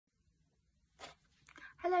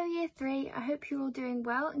Hello Year 3, I hope you're all doing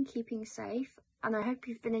well and keeping safe, and I hope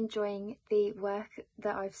you've been enjoying the work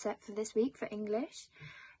that I've set for this week for English.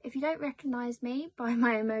 If you don't recognise me by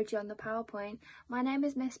my emoji on the PowerPoint, my name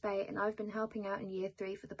is Miss Bate and I've been helping out in Year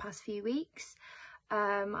 3 for the past few weeks.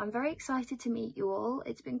 I'm very excited to meet you all.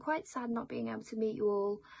 It's been quite sad not being able to meet you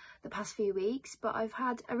all the past few weeks, but I've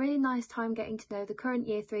had a really nice time getting to know the current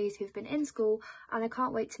Year 3s who've been in school, and I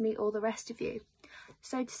can't wait to meet all the rest of you.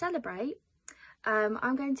 So to celebrate,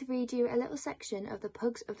 I'm going to read you a little section of the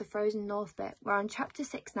Pugs of the Frozen North bit. We're on chapter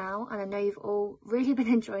 6 now, and I know you've all really been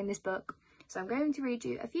enjoying this book. So I'm going to read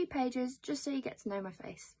you a few pages just so you get to know my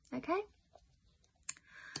face, okay?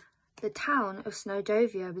 The town of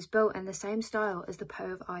Snowdovia was built in the same style as the Po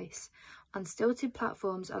of Ice, on stilted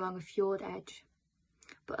platforms along a fjord edge.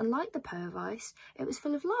 But unlike the Po of Ice, it was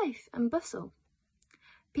full of life and bustle.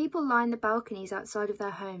 People lined the balconies outside of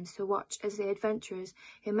their homes to watch as the adventurers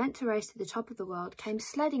who meant to race to the top of the world came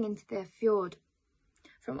sledding into their fjord.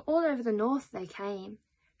 From all over the north they came.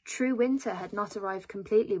 True winter had not arrived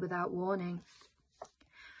completely without warning.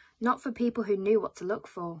 Not for people who knew what to look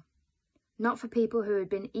for. Not for people who had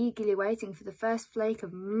been eagerly waiting for the first flake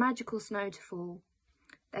of magical snow to fall.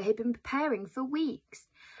 They had been preparing for weeks,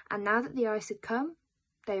 and now that the ice had come,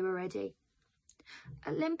 they were ready.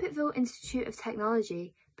 At Limpettville Institute of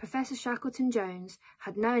Technology, Professor Shackleton-Jones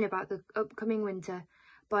had known about the upcoming winter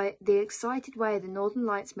by the excited way the Northern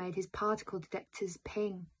Lights made his particle detectors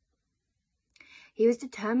ping. He was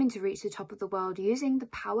determined to reach the top of the world using the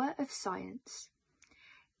power of science.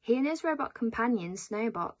 He and his robot companion,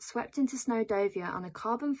 Snowbot, swept into Snowdovia on a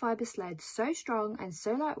carbon fibre sled so strong and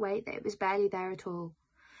so lightweight that it was barely there at all.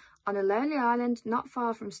 On a lonely island not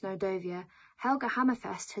far from Snowdovia, Helga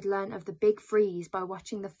Hammerfest had learnt of the Big Freeze by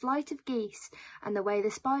watching the flight of geese and the way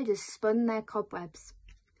the spiders spun their cobwebs.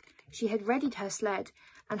 She had readied her sled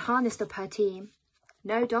and harnessed up her team.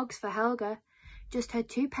 No dogs for Helga, just her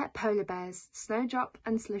two pet polar bears, Snowdrop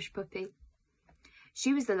and Slush Puppy.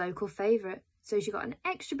 She was the local favourite, so she got an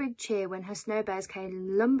extra big cheer when her snow bears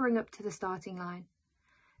came lumbering up to the starting line.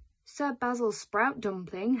 Sir Basil Sprout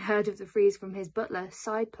Dumpling heard of the freeze from his butler,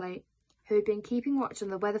 Sideplate, who had been keeping watch on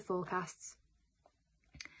the weather forecasts.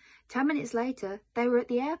 10 minutes later, they were at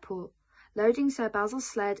the airport, loading Sir Basil's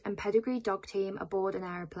sled and pedigree dog team aboard an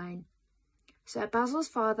aeroplane. Sir Basil's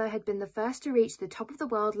father had been the first to reach the top of the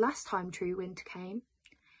world last time true winter came.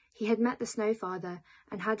 He had met the Snow Father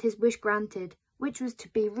and had his wish granted, which was to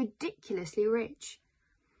be ridiculously rich.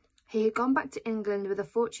 He had gone back to England with a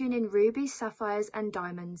fortune in rubies, sapphires and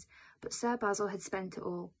diamonds, but Sir Basil had spent it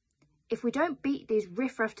all. "If we don't beat these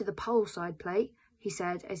riffraff to the pole, Sideplate," he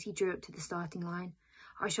said as he drew up to the starting line,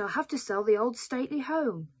 "I shall have to sell the old stately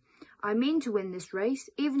home. I mean to win this race,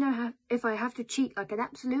 even if I have to cheat like an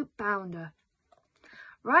absolute bounder."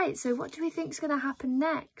 Right, so what do we think is going to happen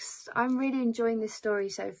next? I'm really enjoying this story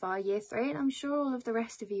so far, Year 3, and I'm sure all of the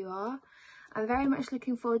rest of you are. I'm very much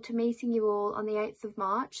looking forward to meeting you all on the 8th of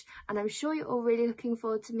March, and I'm sure you're all really looking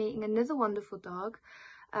forward to meeting another wonderful dog,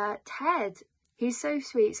 Ted. He's so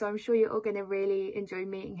sweet, so I'm sure you're all going to really enjoy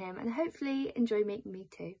meeting him and hopefully enjoy meeting me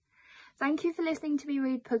too. Thank you for listening to me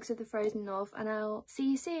read Pugs of the Frozen North, and I'll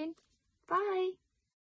see you soon. Bye!